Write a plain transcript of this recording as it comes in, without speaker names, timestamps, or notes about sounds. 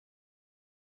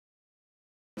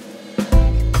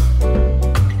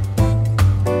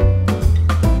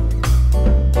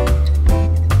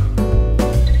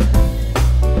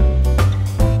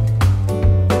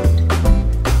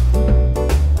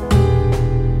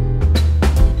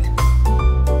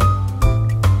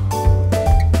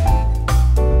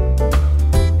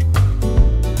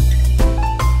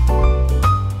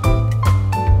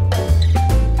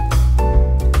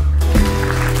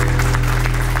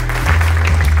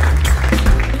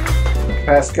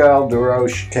Pascal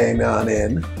Desroches came on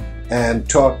in and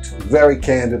talked very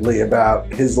candidly about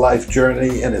his life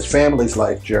journey and his family's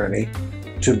life journey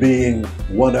to being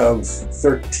one of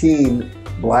 13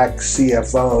 black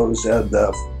CFOs of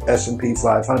the S&P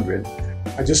 500.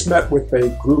 I just met with a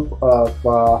group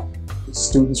of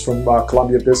students from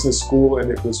Columbia Business School, and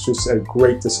it was just a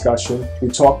great discussion. We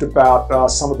talked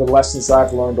about some of the lessons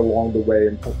I've learned along the way,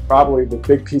 and probably the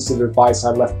big piece of advice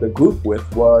I left the group with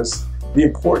was the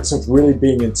importance of really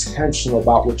being intentional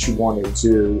about what you want to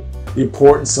do, the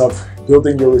importance of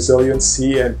building your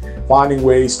resiliency and finding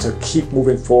ways to keep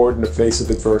moving forward in the face of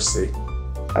adversity.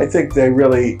 I think they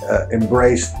really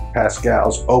embraced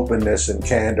Pascal's openness and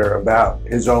candor about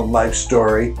his own life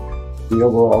story. The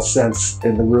overall sense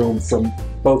in the room from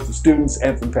both the students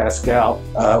and from Pascal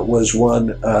was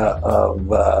one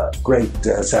of great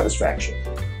satisfaction.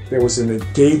 There was an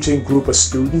engaging group of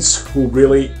students who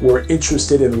really were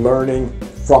interested in learning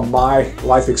from my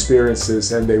life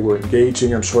experiences, and they were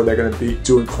engaging. I'm sure they're going to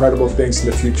do incredible things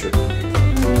in the future.